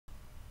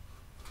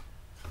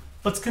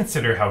Let's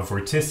consider how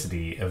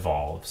vorticity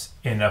evolves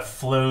in a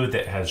flow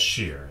that has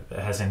shear, that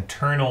has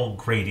internal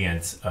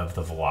gradients of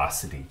the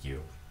velocity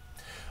u.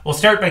 We'll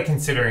start by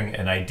considering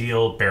an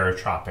ideal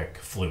barotropic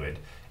fluid.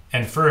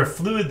 And for a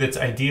fluid that's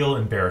ideal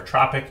in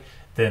barotropic,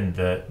 then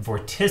the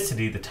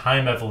vorticity, the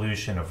time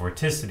evolution of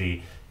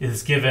vorticity,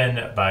 is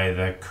given by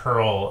the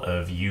curl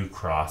of u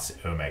cross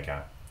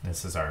omega.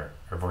 This is our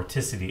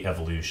vorticity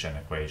evolution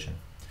equation.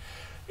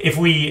 If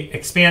we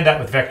expand that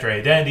with vector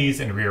identities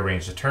and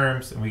rearrange the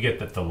terms, and we get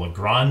that the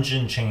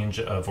Lagrangian change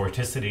of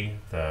vorticity,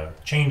 the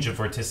change of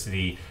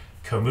vorticity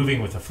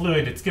co-moving with a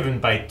fluid, it's given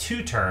by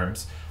two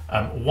terms.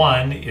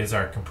 One is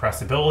our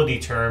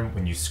compressibility term.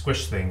 When you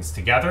squish things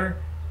together,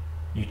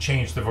 you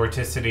change the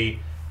vorticity.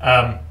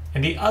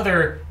 And the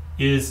other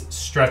is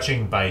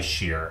stretching by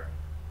shear.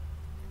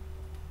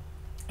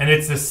 And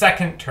it's the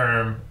second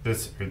term,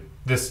 this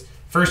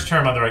first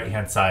term on the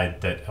right-hand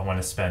side, that I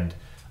want to spend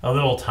a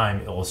little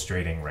time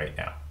illustrating right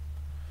now.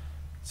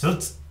 So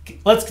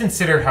let's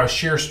consider how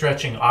shear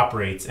stretching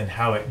operates and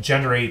how it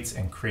generates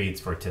and creates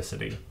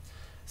vorticity.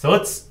 So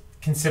let's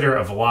consider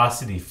a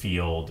velocity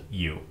field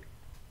u.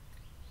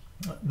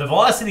 The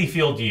velocity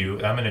field u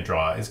that I'm going to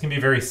draw is going to be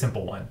a very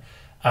simple one.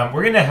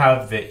 We're going to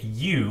have that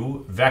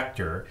u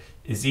vector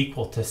is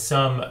equal to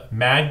some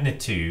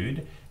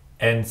magnitude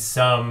and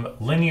some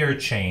linear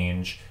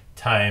change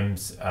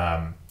times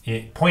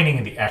pointing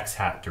in the x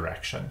hat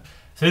direction.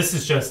 So this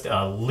is just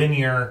a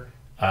linear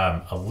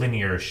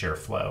shear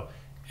flow.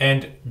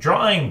 And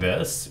drawing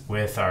this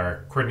with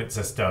our coordinate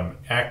system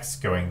x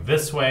going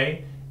this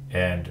way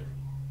and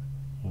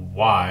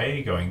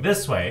y going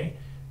this way,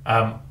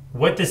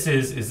 what this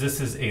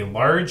is a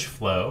large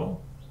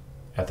flow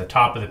at the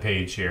top of the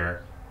page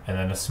here, and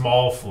then a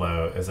small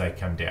flow as I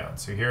come down.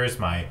 So here's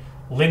my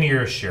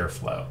linear shear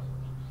flow.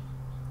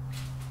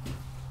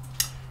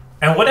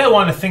 And what I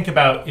want to think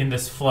about in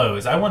this flow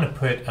is I want to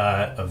put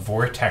a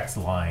vortex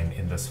line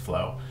in this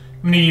flow.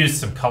 I'm going to use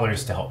some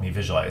colors to help me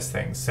visualize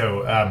things. So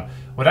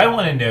what I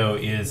want to know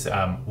is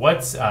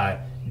what's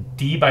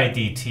d by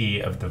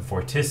dt of the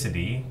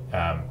vorticity.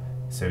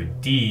 So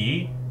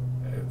d,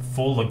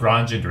 full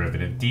Lagrangian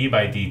derivative, d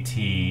by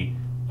dt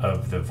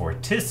of the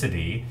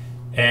vorticity.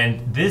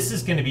 And this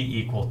is going to be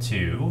equal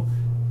to,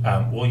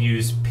 we'll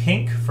use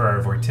pink for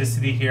our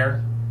vorticity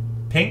here.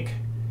 Pink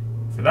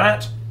for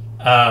that.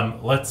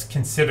 Let's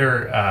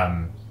consider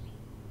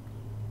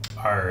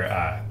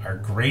our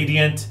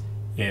gradient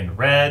in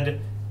red,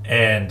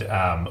 and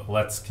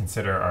let's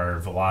consider our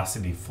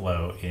velocity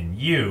flow in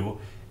u.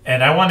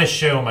 And I want to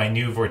show my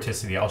new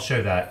vorticity. I'll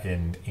show that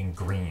in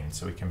green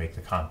so we can make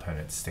the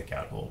components stick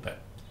out a little bit.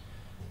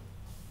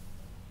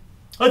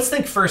 Let's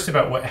think first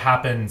about what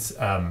happens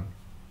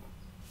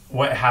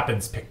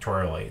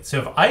pictorially. So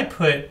if I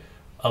put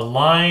a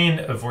line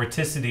of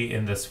vorticity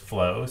in this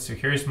flow, so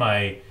here's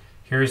my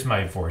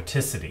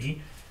vorticity.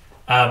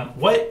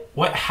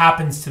 What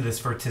happens to this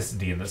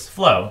vorticity in this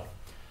flow?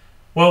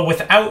 Well,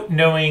 without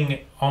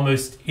knowing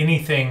almost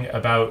anything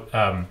about,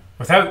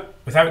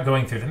 without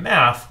going through the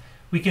math,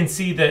 we can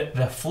see that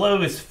the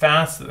flow is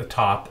fast at the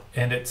top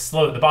and it's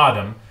slow at the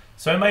bottom.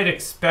 So I might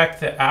expect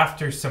that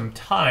after some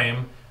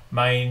time,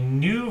 my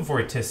new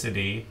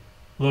vorticity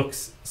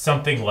looks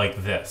something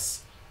like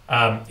this.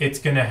 It's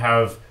going to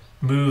have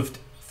moved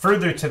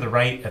further to the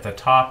right at the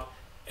top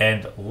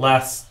and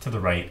less to the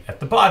right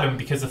at the bottom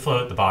because the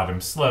flow at the bottom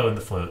is slow and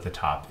the flow at the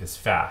top is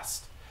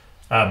fast.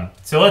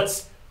 So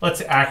let's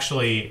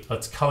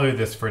color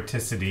this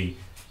vorticity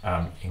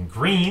in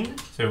green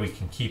so we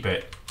can keep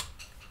it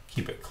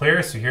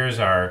clear. So here's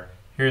our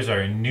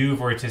new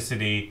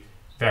vorticity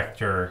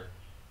vector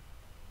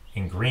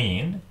in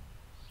green,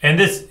 and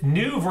this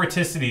new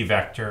vorticity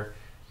vector,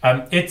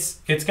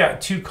 it's got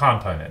two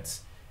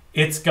components.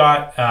 It's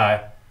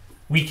got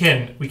we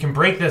can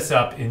break this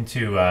up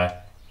into a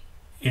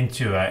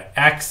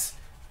x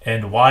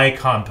and y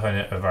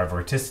component of our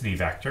vorticity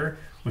vector,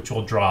 which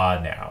we'll draw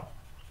now.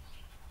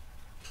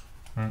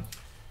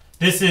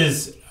 This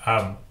is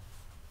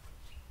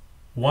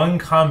one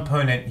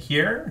component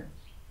here,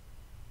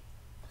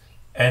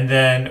 and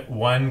then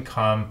one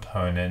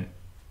component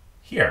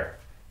here.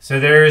 So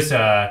there's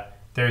a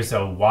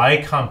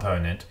y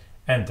component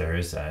and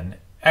there's an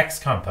x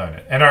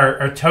component, and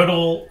our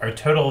total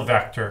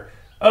vector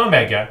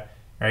omega,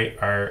 right?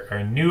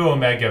 Our new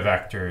omega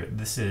vector.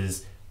 This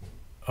is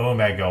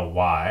omega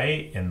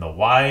y in the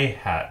y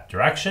hat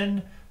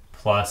direction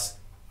plus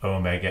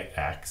omega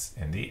x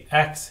in the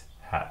x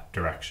hat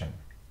direction.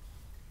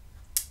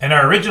 And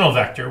our original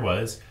vector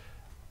was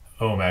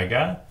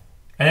omega,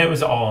 and it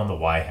was all in the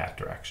y hat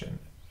direction.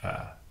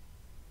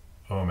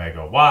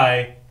 Omega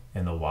y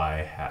in the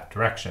y hat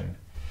direction.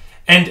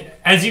 And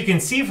as you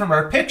can see from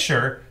our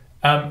picture,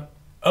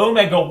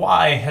 omega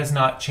y has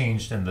not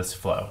changed in this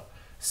flow.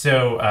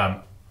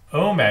 So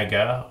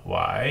omega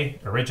y,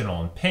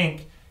 original in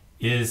pink,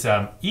 is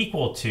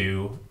equal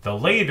to the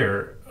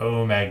later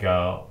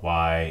omega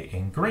y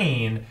in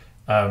green.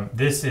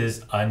 This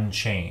is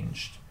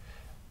unchanged.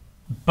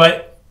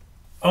 But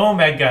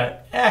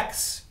omega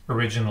x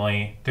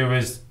originally, there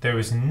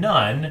was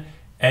none,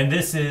 and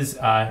this is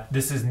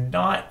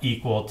not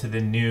equal to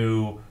the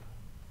new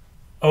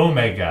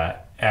omega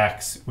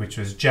x, which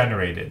was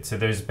generated. So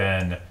there's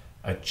been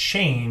a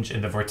change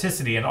in the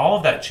vorticity, and all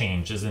of that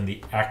change is in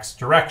the x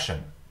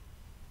direction.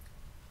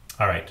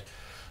 All right,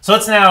 so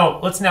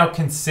let's now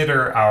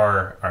consider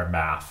our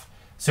math.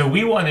 So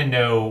we want to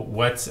know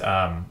what's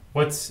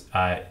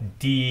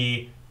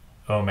d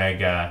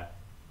omega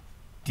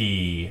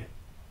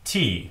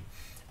dt,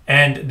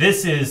 and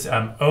this is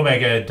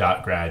omega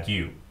dot grad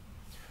u.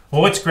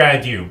 Well, what's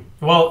grad u?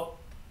 Well,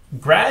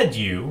 grad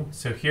u,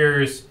 so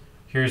here's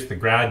the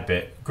grad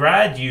bit.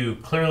 Grad u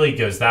clearly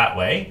goes that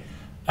way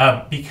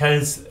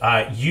because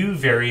u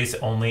varies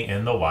only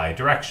in the y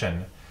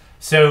direction.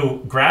 So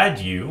grad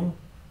u,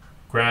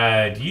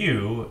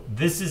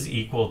 this is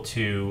equal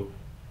to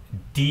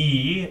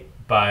d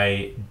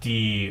by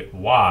dy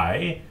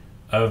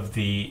of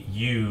the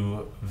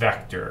u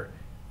vector.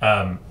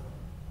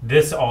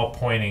 This all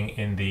pointing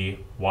in the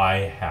y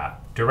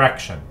hat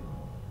direction.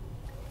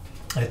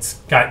 It's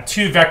got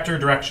two vector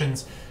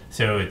directions,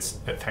 so it's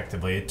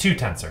effectively a two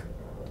tensor.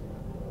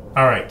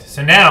 All right,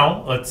 so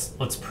now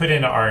let's put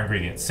in our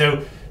ingredients.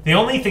 So the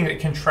only thing that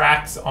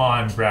contracts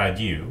on grad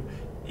u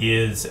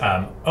is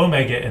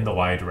omega in the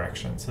y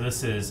direction. So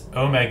this is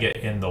omega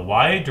in the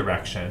y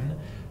direction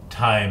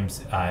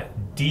times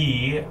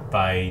d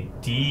by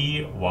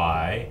dy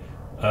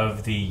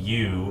of the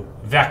u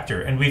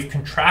vector. And we've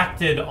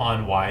contracted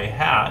on y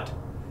hat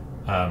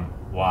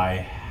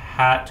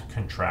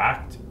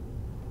contract.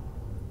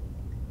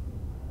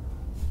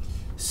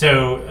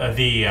 So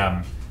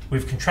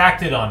we've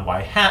contracted on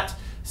y hat,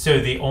 so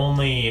the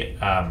only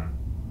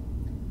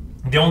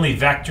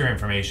vector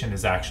information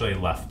is actually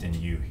left in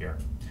u here.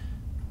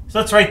 So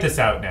let's write this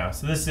out now.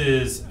 So this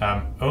is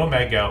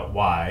omega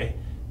y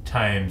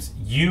times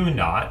u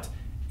naught,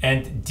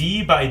 and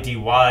d by dy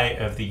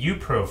of the u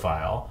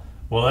profile,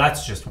 well,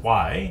 that's just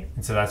y,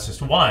 and so that's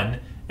just 1.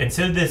 And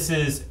so this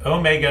is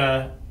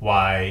omega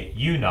y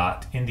u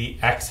naught in the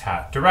x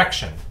hat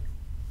direction.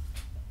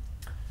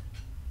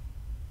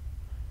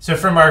 So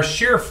from our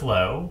shear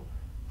flow,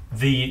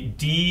 the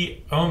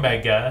d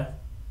omega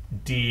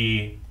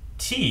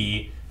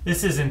dt,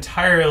 this is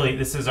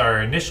our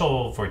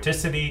initial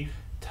vorticity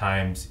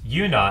times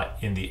u naught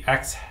in the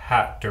x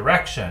hat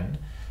direction.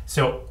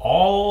 So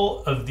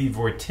all of the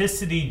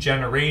vorticity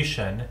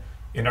generation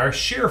in our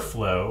shear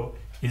flow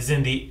is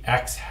in the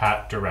x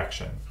hat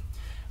direction.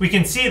 We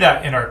can see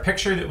that in our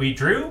picture that we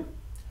drew.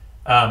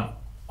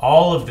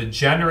 All of the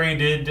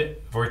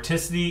generated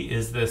vorticity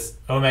is this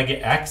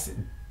omega x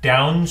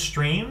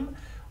downstream,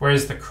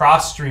 whereas the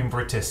cross-stream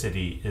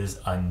vorticity is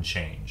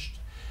unchanged.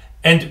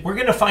 And we're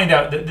going to find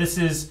out that this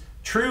is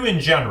true in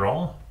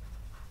general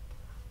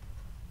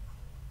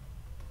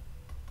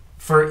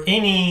for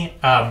any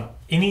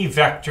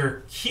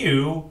vector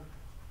q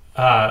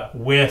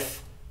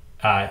with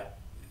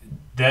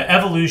the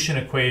evolution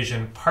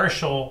equation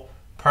partial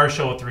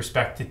with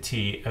respect to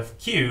t of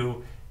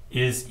q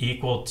is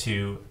equal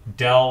to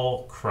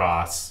del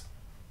cross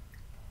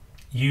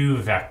u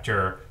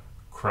vector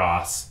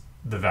cross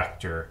the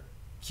vector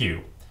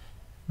q.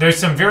 There's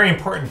some very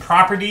important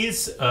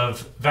properties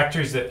of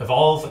vectors that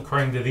evolve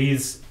according to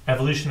these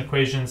evolution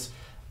equations,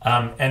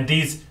 and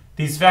these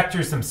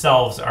vectors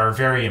themselves are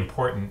very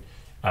important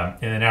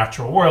in the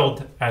natural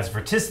world, as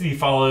vorticity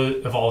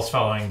evolves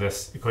following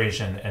this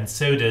equation, and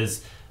so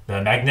does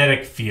the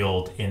magnetic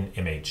field in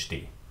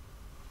MHD.